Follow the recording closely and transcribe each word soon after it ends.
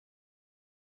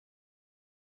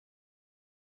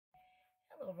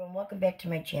Hello everyone, welcome back to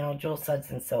my channel, Jewel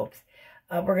Suds and Soaps.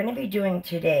 We're going to be doing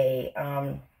today,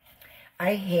 I'm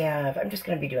just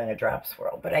going to be doing a drop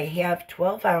swirl, but I have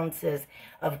 12 ounces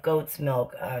of goat's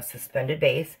milk suspended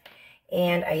base,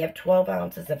 and I have 12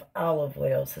 ounces of olive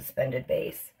oil suspended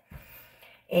base.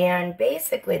 And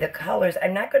basically the colors,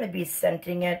 I'm not going to be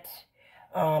scenting it.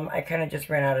 I kind of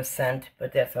just ran out of scent,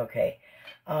 but that's okay.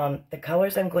 The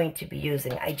colors I'm going to be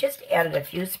using, I just added a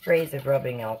few sprays of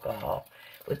rubbing alcohol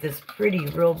with this pretty,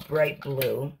 real bright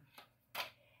blue.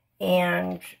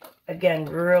 And again,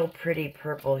 real pretty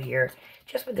purple here,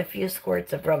 just with a few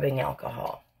squirts of rubbing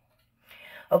alcohol.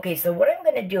 Okay, so what I'm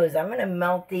going to do is I'm going to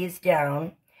melt these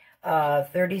down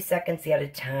 30 seconds at a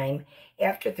time.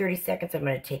 After 30 seconds, I'm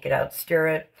going to take it out, stir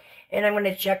it, and I'm going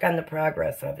to check on the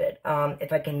progress of it.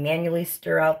 If I can manually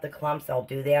stir out the clumps, I'll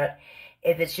do that.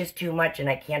 If it's just too much and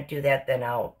I can't do that, then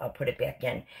I'll put it back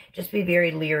in. Just be very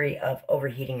leery of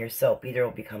overheating your soap. Either it'll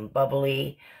become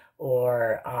bubbly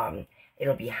or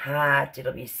it'll be hot,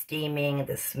 it'll be steaming,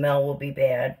 the smell will be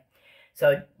bad.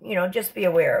 So, you know, just be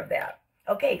aware of that.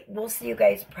 Okay, we'll see you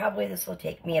guys. Probably this will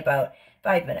take me about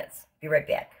 5 minutes. Be right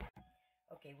back.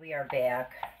 Okay, we are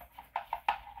back.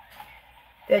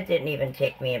 That didn't even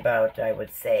take me about, I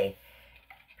would say,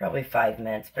 probably 5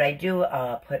 minutes. But I do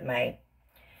put my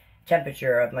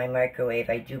temperature of my microwave,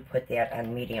 I do put that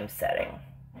on medium setting.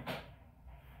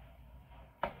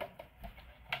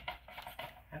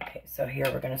 Okay, so here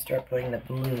we're going to start putting the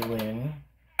blue in.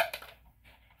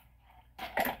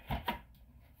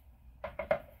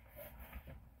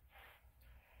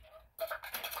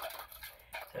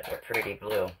 Such a pretty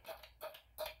blue.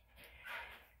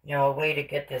 Now, a way to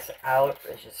get this out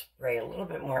is just spray a little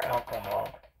bit more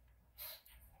alcohol.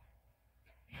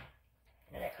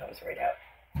 And it comes right out.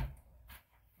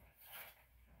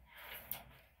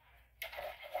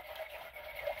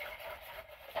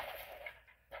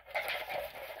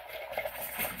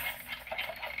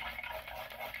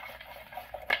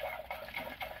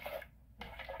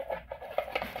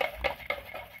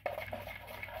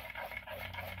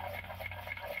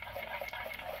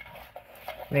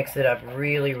 Mix it up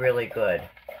really, really good.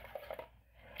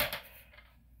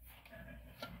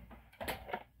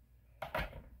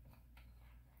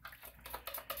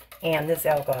 And this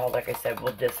alcohol, like I said,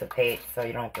 will dissipate, so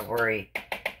you don't have to worry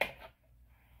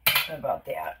about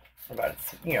that, about,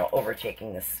 you know,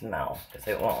 overtaking the smell, because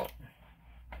it won't.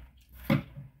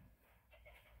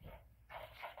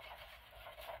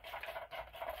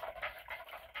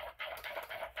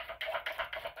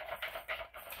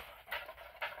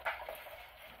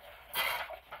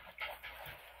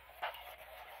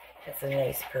 It's a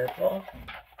nice purple.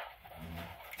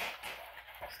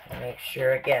 Just gonna make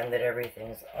sure again that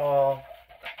everything's all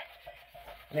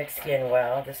mixed in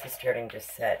well. This is starting to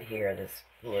set here, this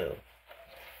blue.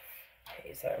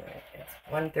 Okay, so it's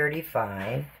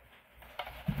 1:35.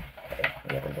 Okay,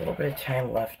 we have a little bit of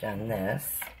time left on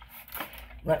this.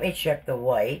 Let me check the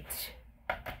white.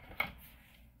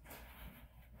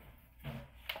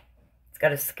 It's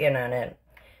got a skin on it.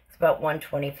 It's about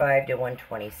 125 to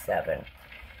 127.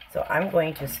 So I'm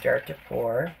going to start to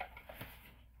pour,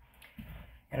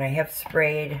 and I have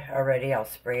sprayed already. I'll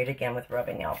spray it again with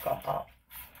rubbing alcohol.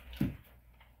 All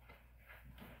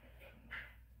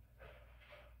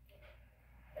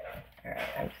right,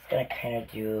 I'm just going to kind of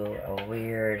do a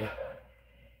weird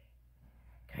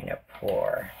kind of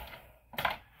pour.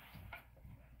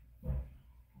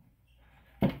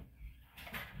 Get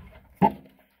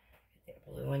that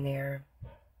blue in there.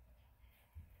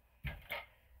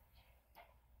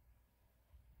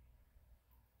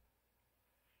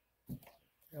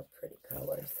 Real pretty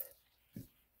colors.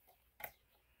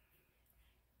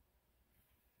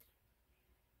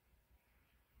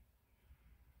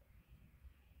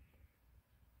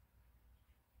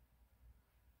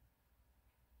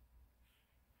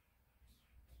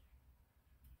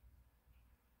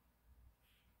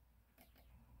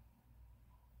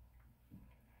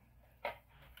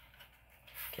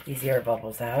 Get these air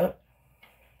bubbles out.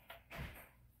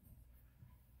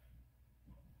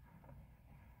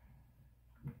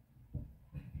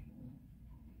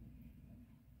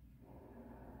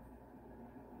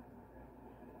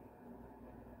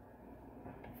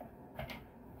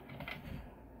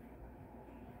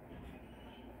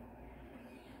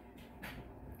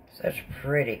 Such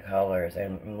pretty colors.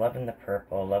 I'm loving the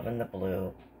purple, loving the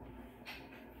blue.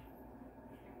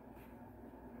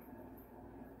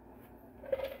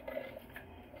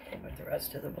 Okay, put the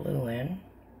rest of the blue in.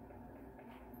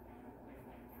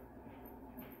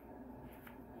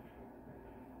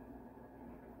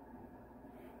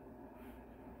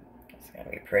 It's going to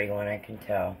be a pretty one, I can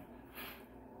tell.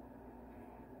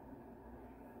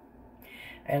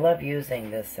 I love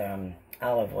using this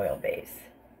olive oil base.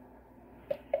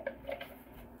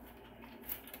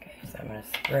 Okay, so I'm going to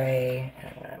spray, and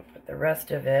I'm going to put the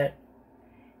rest of it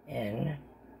in.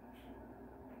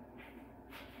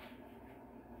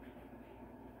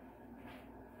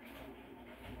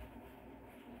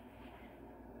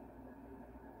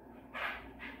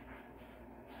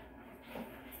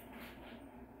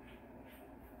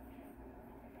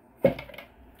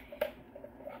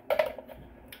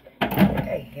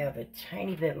 I have a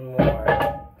tiny bit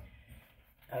more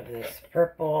of this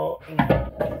purple and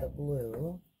the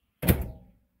blue. I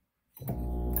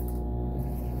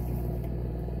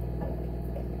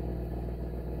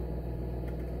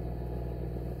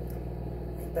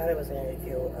thought I was going to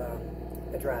do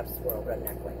a drop swirl, but I'm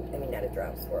not going. I mean, not a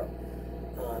drop swirl.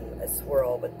 A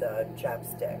swirl with the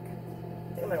chopstick.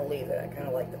 I think I'm going to leave it. I kind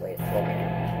of like the way it's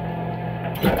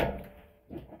looking.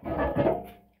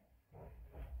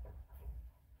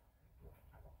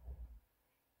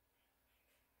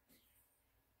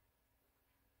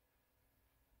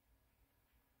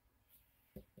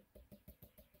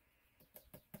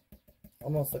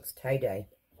 Almost looks tie-dye.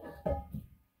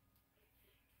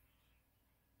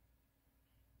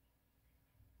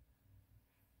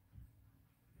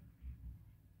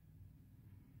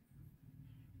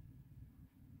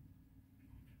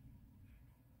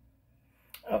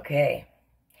 Okay,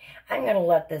 I'm going to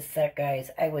let this set, guys,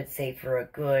 I would say for a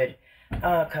good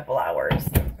couple hours.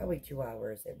 Probably 2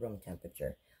 hours at room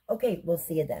temperature. Okay, we'll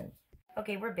see you then.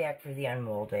 Okay, we're back for the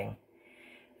unmolding.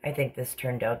 I think this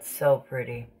turned out so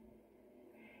pretty.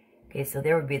 Okay, so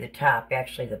there would be the top,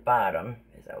 actually the bottom,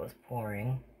 as I was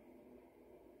pouring.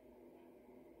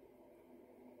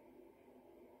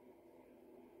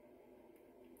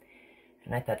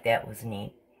 And I thought that was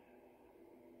neat.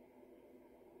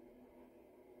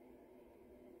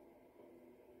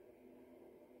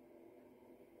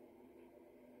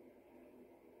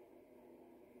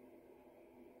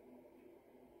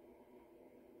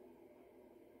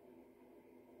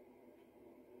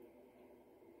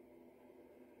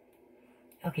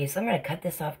 Okay, so I'm going to cut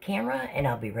this off camera, and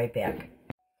I'll be right back.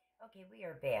 Okay, we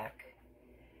are back.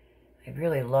 I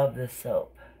really love this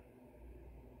soap.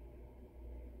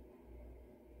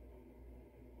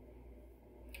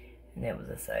 And that was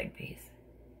a side piece.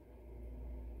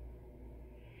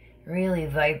 Really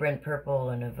vibrant purple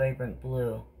and a vibrant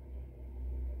blue.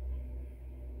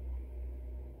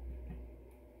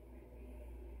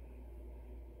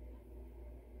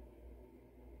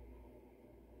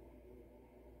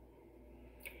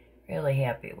 Really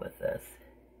happy with this.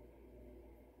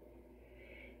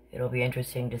 It'll be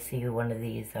interesting to see one of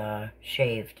these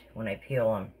shaved when I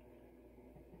peel them.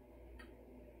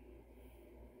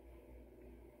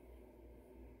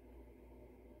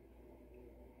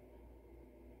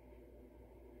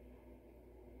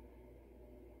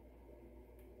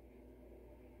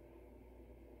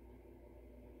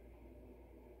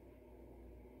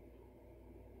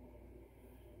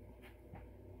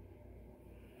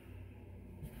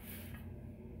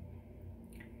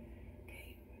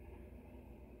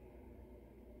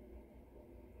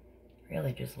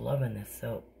 Really just loving this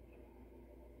soap.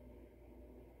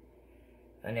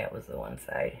 And that was the one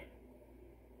side.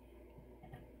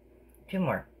 2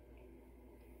 more.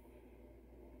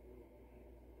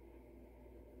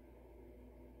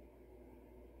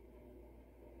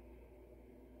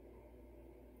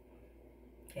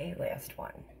 Okay, last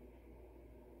one.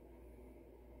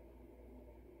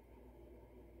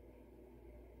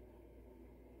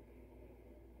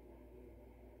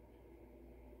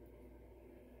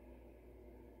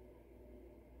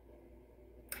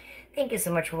 Thank you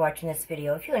so much for watching this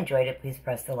video. If you enjoyed it, please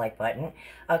press the like button.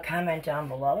 Comment down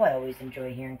below. I always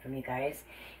enjoy hearing from you guys.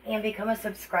 And become a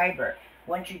subscriber.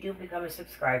 Once you do become a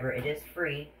subscriber, it is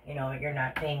free. You know, you're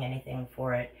not paying anything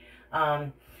for it.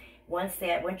 Once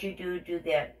you do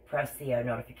that, press the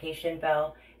notification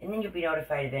bell. And then you'll be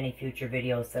notified of any future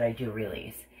videos that I do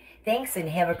release. Thanks and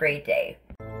have a great day.